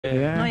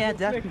Yeah. No, yeah,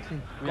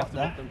 definitely.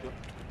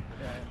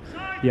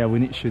 Yeah, we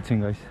need shooting,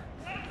 guys.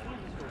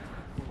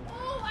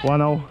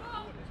 1-0.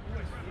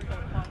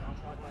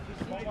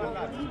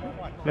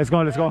 Let's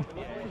go, let's go.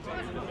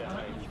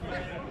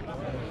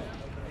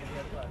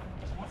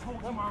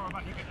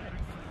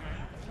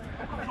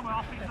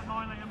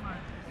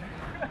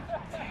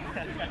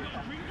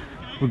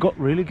 We got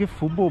really good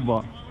football,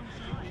 but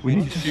we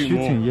need just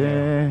shooting.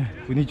 Yeah,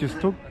 we need just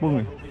talk.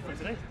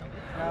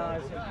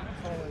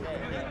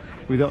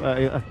 We don't.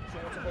 I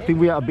think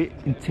we are a bit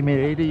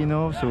intimidated, you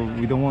know, so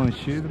we don't want to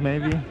shoot.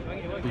 Maybe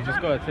we just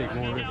gotta take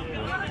more risk.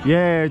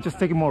 Yeah, just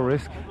taking more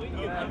risk.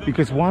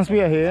 Because once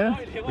we are here,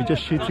 we're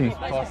just shooting.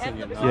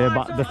 Yeah,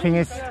 but the thing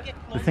is,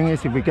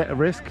 if we get a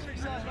risk,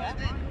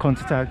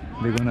 counter attack,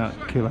 they're gonna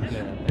kill us.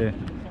 Yeah.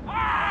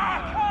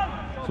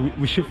 So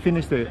we should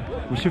finish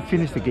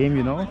the game,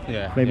 you know.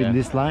 Yeah. Maybe in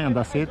this line, and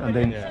that's it, and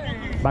then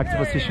back to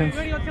positions.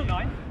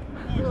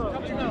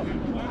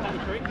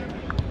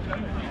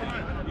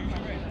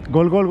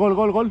 Goal, goal, goal,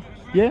 goal, goal.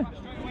 Yeah.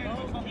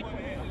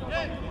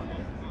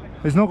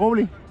 There's no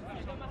goalie.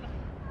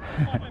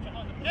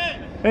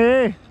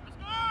 Hey,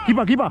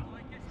 keeper, keeper.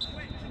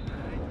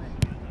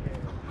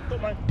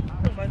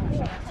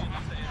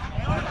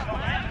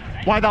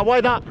 Wide up,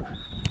 wide up.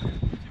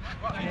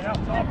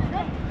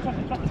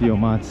 Yo,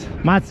 Mats.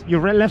 Mats,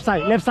 you're left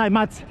side,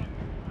 Mats.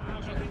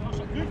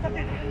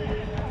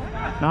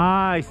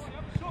 Nice.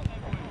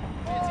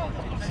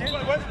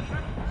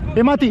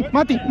 Hey,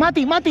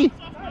 Mati.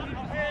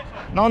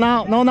 No,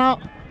 now.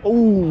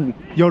 Oh,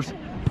 yours.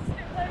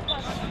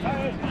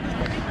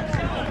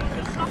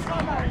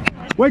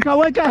 Wake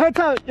up, heads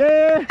out.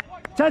 Yeah.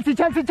 Chelsea.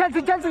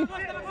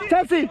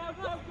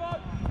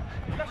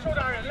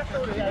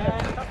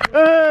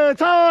 Hey,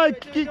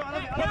 tight.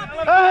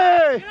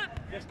 Hey.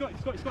 It's got.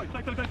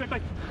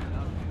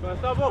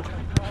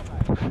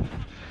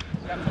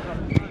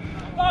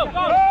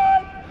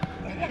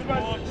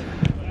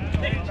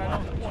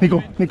 Play.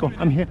 Go. Nico,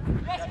 I'm here.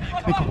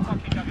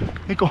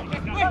 Nico.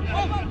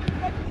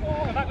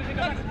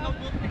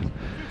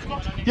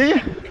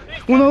 Yeah.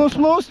 Uno,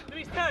 dos.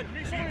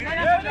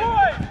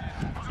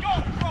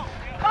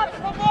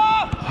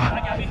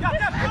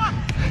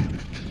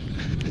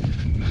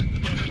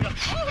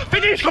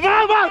 Finish! Come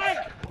on, man!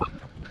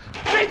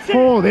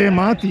 Joder,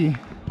 Mati.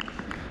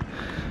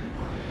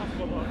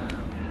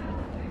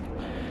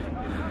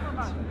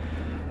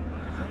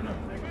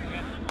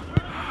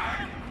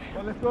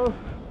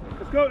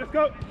 Let's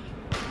go.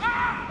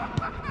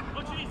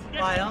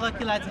 Right,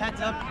 unlucky lads,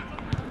 heads up.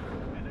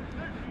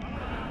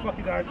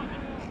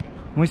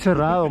 Muy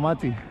cerrado,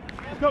 Mati.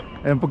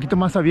 Un poquito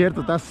más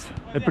abierto, estás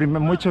el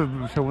primer, mucho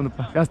segundo.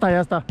 Ya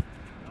está.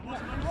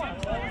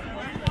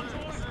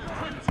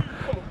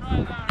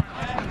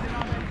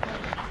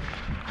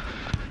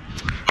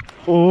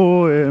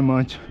 Oh,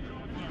 macho.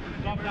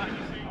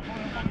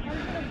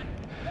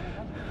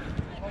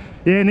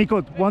 Yeah,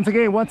 Nico, once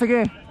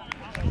again.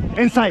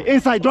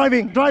 Inside,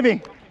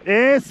 driving.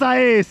 Esa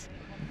es.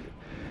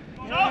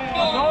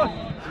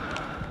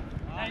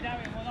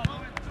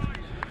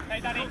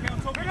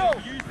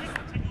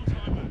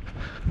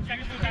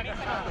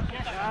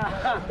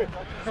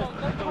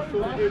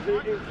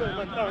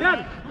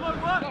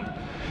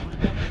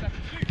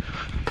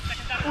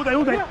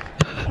 Ude.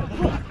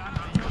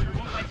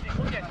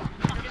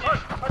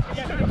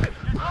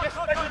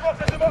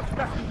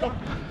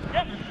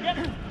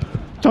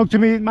 Talk to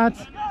me,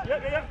 Mats.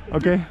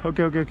 Okay.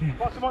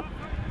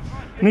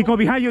 Nico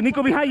behind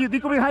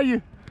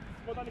you.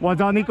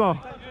 What's on, Nico?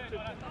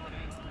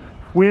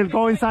 Will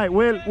go inside.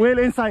 Will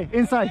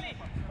inside.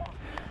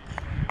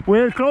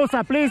 Will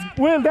closer, please.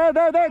 Will there,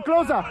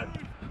 closer.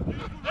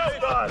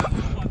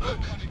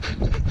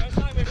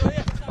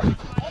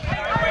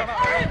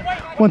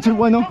 One, two,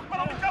 one, no.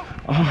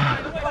 Go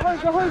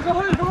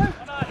home.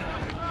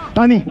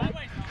 Danny.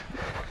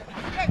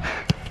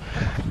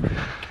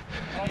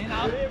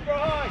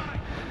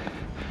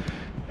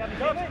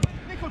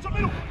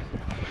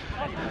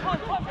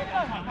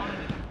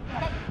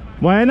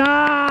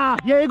 Buena!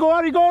 Yeah, go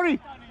Ori!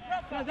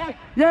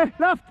 Yeah,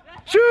 left!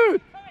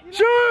 Shoot!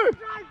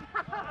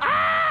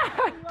 Ah!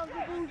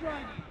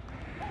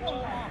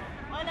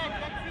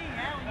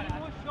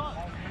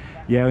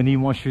 Yeah, we need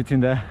more shooting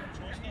there.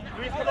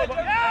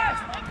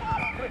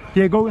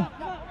 Yeah, go!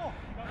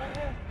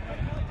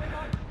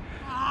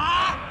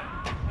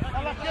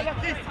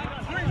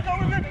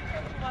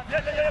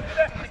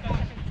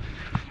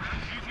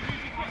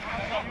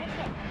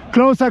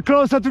 Closer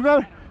to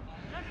go!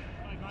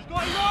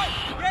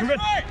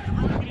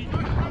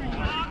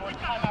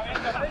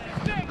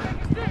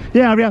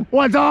 Yeah, Adrian.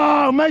 What's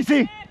up,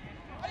 Macy?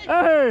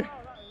 Hey.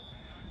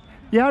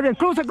 Yeah, Adrian.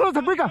 Closer,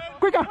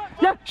 quicker.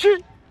 Yeah,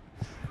 shoot.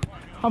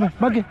 Come on,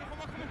 back in.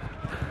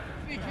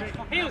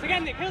 Heels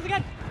again, Nick.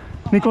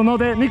 Nico, no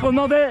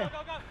there.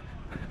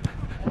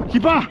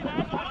 Keeper.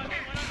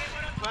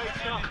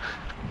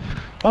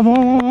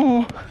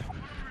 Vamos.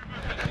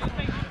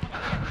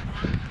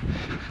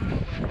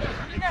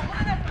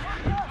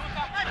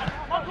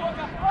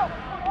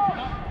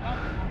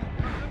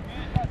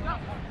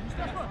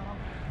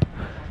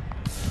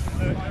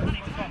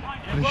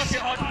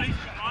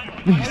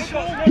 Please.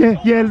 Yeah,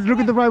 yeah, look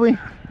at the right wing.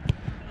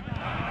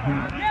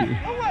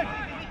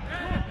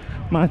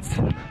 Mats.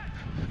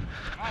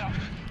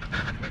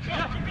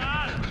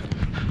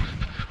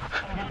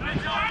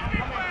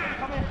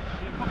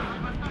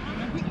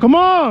 Come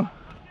on!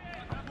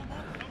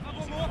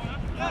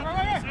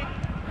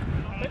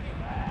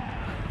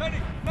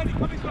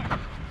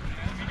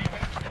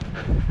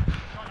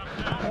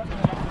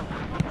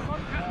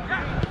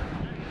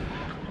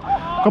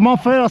 Come on,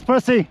 Ferris,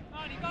 Percy.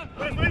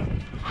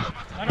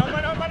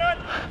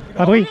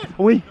 Oui,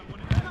 oui.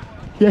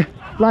 Yeah,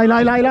 lie.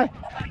 Lie.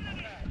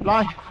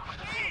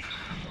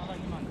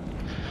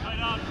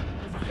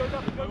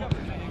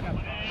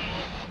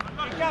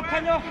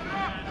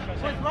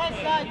 Right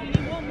side, we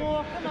need one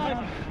more. Come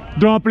on.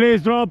 Drop,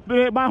 please, drop.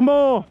 Back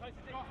more.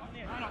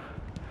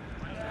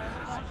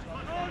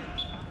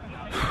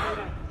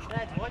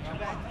 Lads, watch your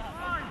back.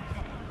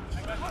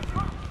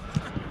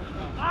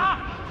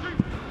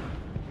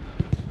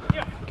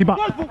 Keep up.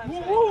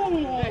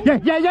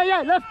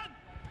 Yeah. Left.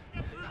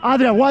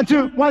 Adrian,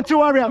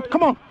 1-2, Adrian.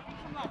 Come on.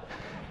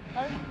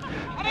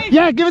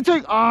 Yeah, give it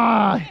to.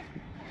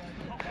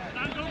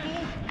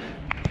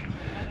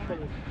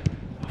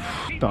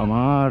 Puta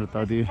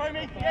Marta, tío.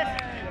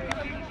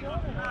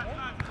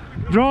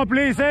 Drop,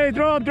 please. Hey,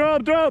 drop.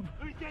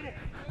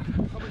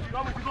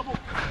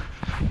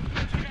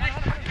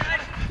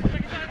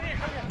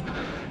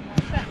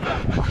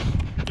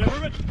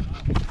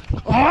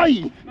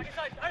 Ay!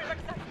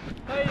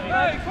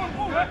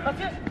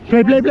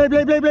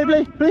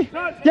 Play.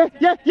 Yeah.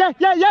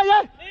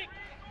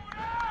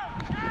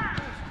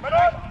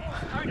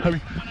 Hurry.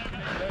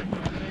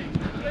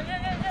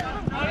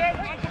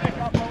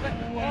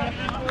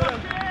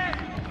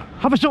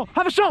 Have a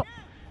shot.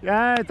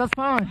 Yeah, that's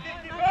fine.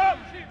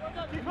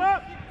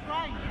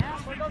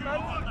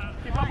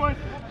 Keep up, boys.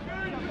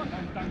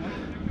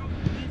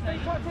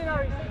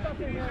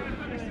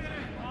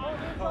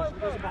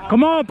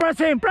 Come on, press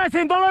him,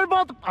 don't let him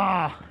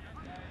out.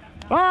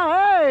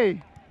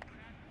 Hey!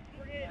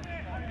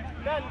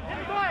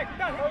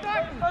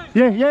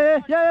 Yeah.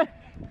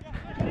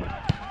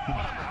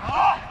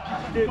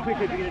 Do it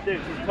quicker if you're going to do it,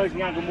 just closing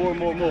the angle more and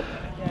more.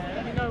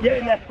 Get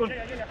in there, go on.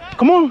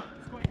 Come on.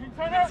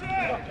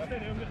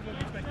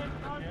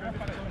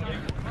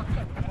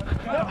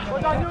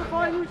 Well done, you're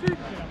fine, Lucy.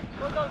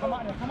 Well done, come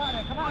on.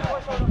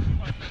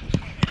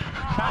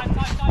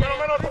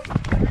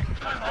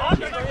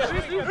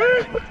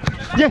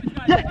 Yeah.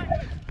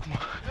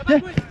 Play,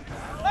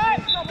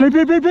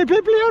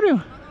 Audio.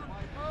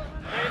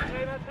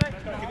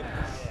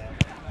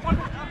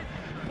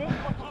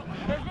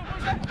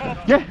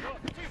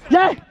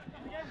 Yeah.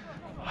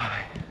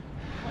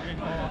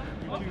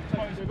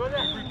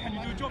 Can you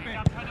do a job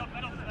here?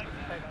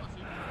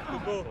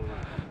 Good ball.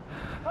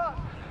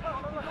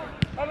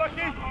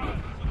 Unlucky.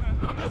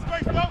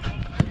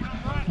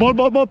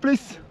 Ball,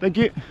 please. Thank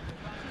you.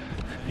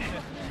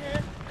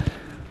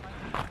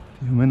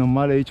 Menos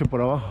mal he dicho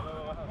por abajo.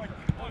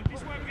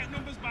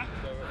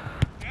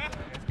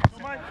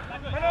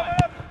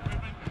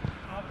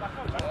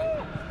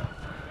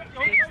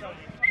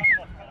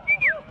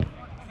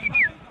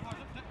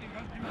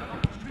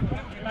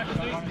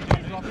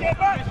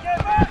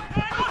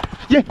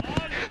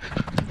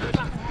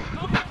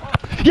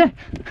 Yeah.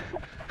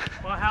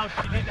 My house,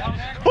 you need the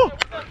house. Oh.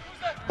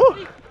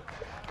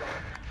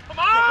 Come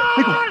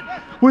on!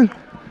 Will.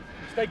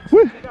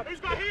 Who's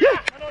got here? Yeah.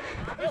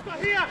 Who's got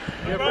here?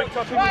 Yeah, break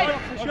top in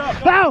the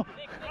shot. Now.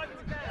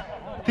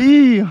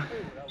 Tío.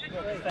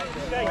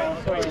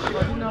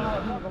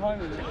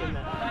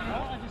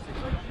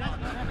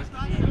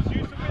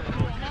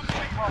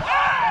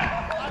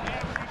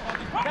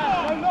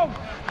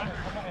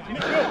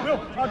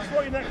 Will, I'll just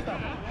want you next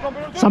time.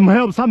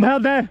 Some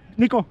help there,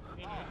 Nico.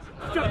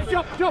 Jump.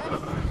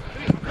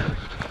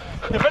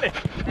 You're ready.